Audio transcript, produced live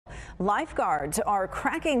Lifeguards are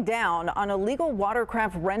cracking down on illegal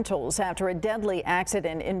watercraft rentals after a deadly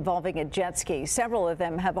accident involving a jet ski. Several of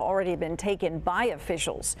them have already been taken by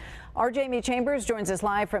officials. Our Jamie Chambers joins us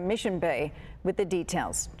live from Mission Bay with the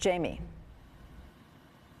details. Jamie.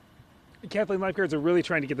 Kathleen, lifeguards are really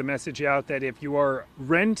trying to get the message out that if you are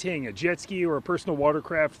renting a jet ski or a personal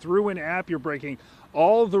watercraft through an app, you're breaking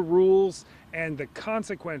all the rules, and the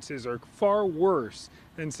consequences are far worse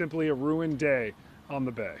than simply a ruined day on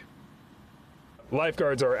the bay.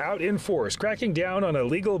 Lifeguards are out in force, cracking down on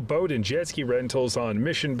illegal boat and jet ski rentals on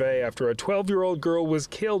Mission Bay after a 12-year-old girl was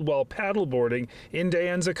killed while paddleboarding in De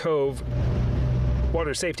Anza Cove.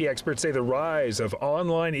 Water safety experts say the rise of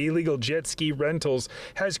online illegal jet ski rentals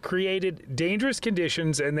has created dangerous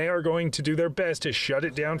conditions, and they are going to do their best to shut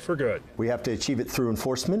it down for good. We have to achieve it through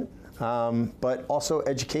enforcement, but also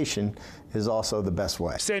education is also the best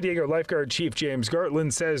way. San Diego Lifeguard Chief James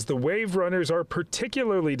Gartland says the wave runners are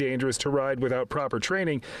particularly dangerous to ride without proper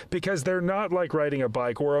training because they're not like riding a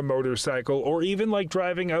bike or a motorcycle or even like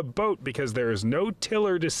driving a boat, because there is no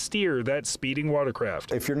tiller to steer that speeding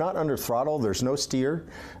watercraft. If you're not under throttle, there's no steer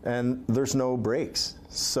and there's no brakes.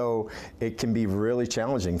 So it can be really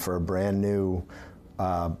challenging for a brand new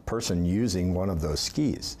person using one of those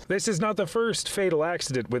skis. This is not the first fatal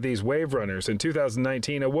accident with these wave runners. In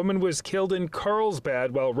 2019, a woman was killed in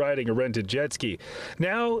Carlsbad while riding a rented jet ski.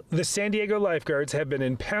 Now, the San Diego Lifeguards have been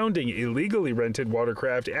impounding illegally rented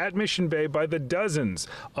watercraft at Mission Bay by the dozens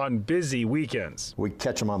on busy weekends. We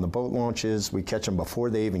catch them on the boat launches. We catch them before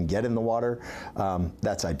they even get in the water.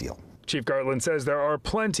 That's ideal. Chief Gartland says there are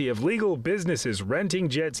plenty of legal businesses renting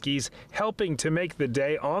jet skis, helping to make the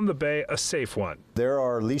day on the bay a safe one. There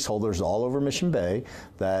are leaseholders all over Mission Bay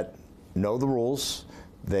that know the rules.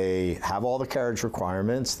 They have all the carriage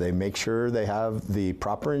requirements. They make sure they have the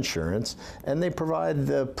proper insurance, and they provide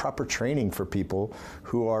the proper training for people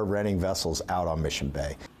who are renting vessels out on Mission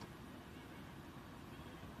Bay.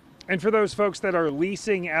 And for those folks that are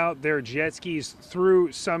leasing out their jet skis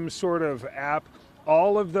through some sort of app,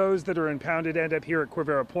 all of those that are impounded end up here at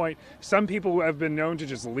Quivira Point. Some people have been known to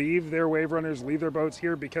just leave their wave runners, leave their boats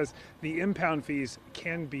here because the impound fees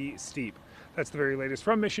can be steep. That's the very latest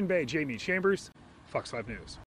from Mission Bay. Jamie Chambers, Fox 5 News.